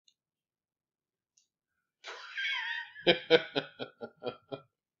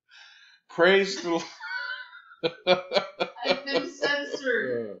Praise the I've been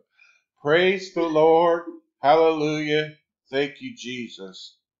censored. Praise the Lord. Hallelujah. Thank you,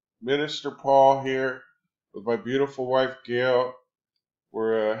 Jesus. Minister Paul here with my beautiful wife, Gail.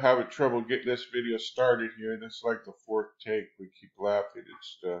 We're having trouble getting this video started here. This is like the fourth take. We keep laughing and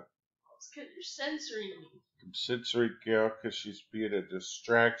stuff. It's because you're censoring me. I'm censoring Gail because she's being a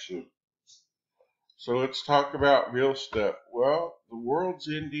distraction. So let's talk about real stuff. Well, the world's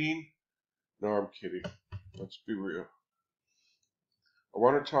ending. No, I'm kidding. Let's be real. I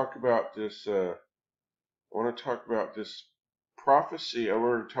want to talk about this. I want to talk about this prophecy. I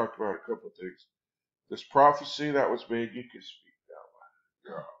want to talk about a couple of things. This prophecy that was made. You can speak now.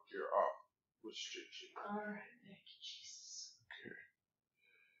 You're off restriction. All right, thank you, Jesus.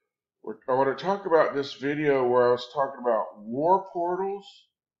 Okay. I want to talk about this video where I was talking about war portals,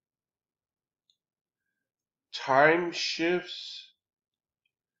 time shifts,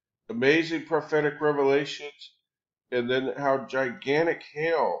 amazing prophetic revelations, and then how gigantic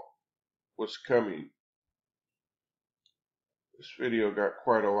hail was coming. This video got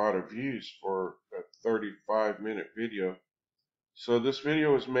quite a lot of views for a 35-minute video. So this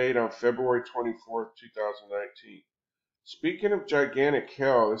video was made on February 24th, 2019. Speaking of gigantic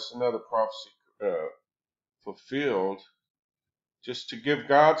hail, this is another prophecy fulfilled. Just to give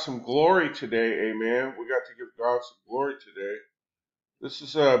God some glory today, amen. We got to give God some glory today. This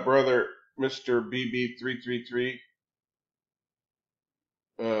is brother Mr.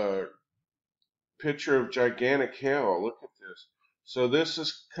 BB333. Picture of gigantic hail. Look at this. So this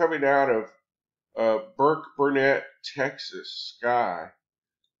is coming out of Burke Burnett, Texas sky.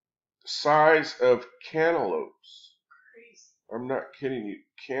 The size of cantaloupes. Crazy. I'm not kidding you.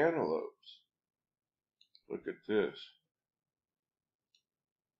 Cantaloupes. Look at this.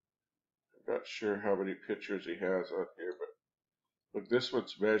 I'm not sure how many pictures he has out here, but look, this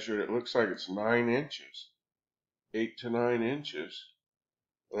one's measured. It looks like it's 9 inches. 8 to 9 inches.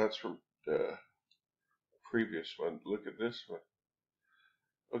 Well, that's from the previous one. Look at this one.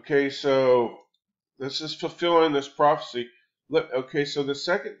 Okay, so this is fulfilling this prophecy. Look, okay, so the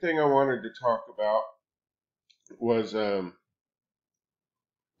second thing I wanted to talk about was the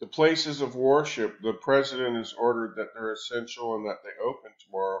places of worship. The president has ordered that they're essential and that they open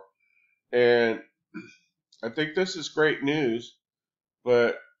tomorrow. And I think this is great news,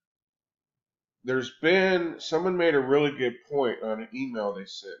 but someone made a really good point on an email they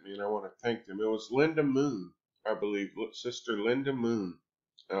sent me, and I want to thank them. It was Linda Moon, I believe, Sister Linda Moon,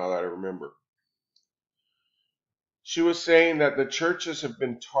 now that I remember. She was saying that the churches have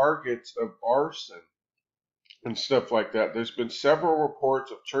been targets of arson and stuff like that. There's been several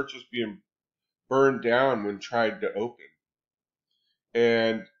reports of churches being burned down when tried to open.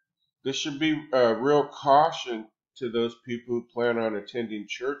 And this should be a real caution to those people who plan on attending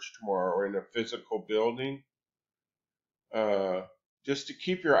church tomorrow or in a physical building. Just to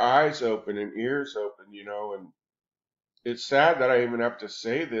keep your eyes open and ears open, and it's sad that I even have to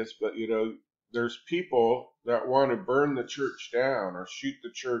say this, but there's people that want to burn the church down or shoot the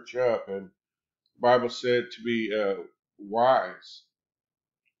church up, and the Bible said to be wise.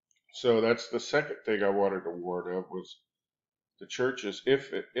 So that's the second thing I wanted to warn of was the churches, if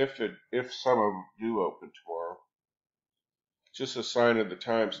some of them do open tomorrow. Just a sign of the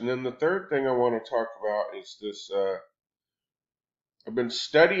times. And then the third thing I want to talk about is this. I've been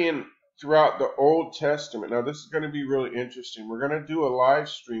studying throughout the Old Testament. Now, this is going to be really interesting. We're going to do a live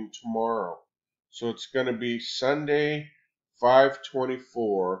stream tomorrow. So it's going to be Sunday,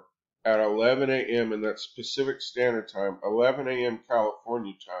 5/24 at 11 a.m. and that's Pacific Standard Time, 11 a.m.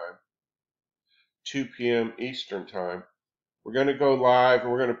 California time, 2 p.m. Eastern Time. We're going to go live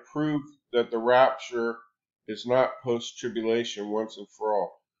and we're going to prove that the rapture is not post-tribulation once and for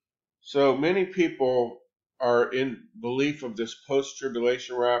all. So many people are in belief of this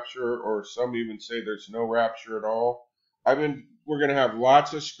post-tribulation rapture, or some even say there's no rapture at all. We're going to have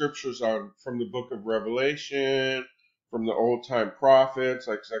lots of scriptures from the book of Revelation, from the old time prophets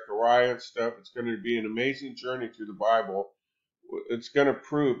like Zechariah and stuff. It's going to be an amazing journey through the Bible. It's going to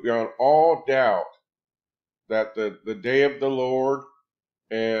prove beyond all doubt that the day of the Lord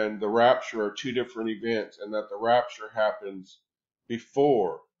and the rapture are two different events, and that the rapture happens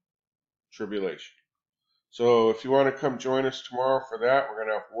before tribulation. So if you want to come join us tomorrow for that, we're going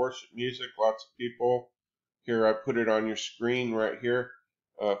to have worship music, lots of people. Here, I put it on your screen right here,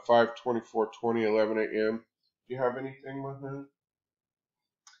 5/24/20, 11 a.m. Do you have anything, Mahmoud?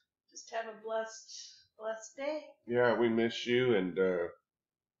 Just have a blessed day. Yeah, we miss you, and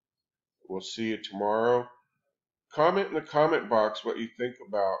we'll see you tomorrow. Comment in the comment box what you think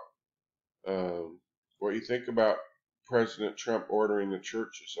about President Trump ordering the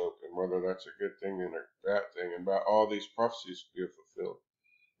churches open, whether that's a good thing or a bad thing, and about all these prophecies being fulfilled.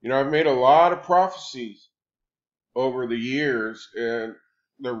 You know, I've made a lot of prophecies over the years, and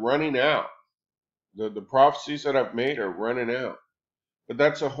they're running out. The prophecies that I've made are running out. But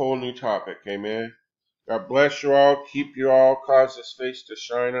that's a whole new topic, amen? God bless you all, keep you all, cause His face to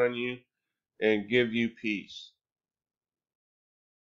shine on you, and give you peace.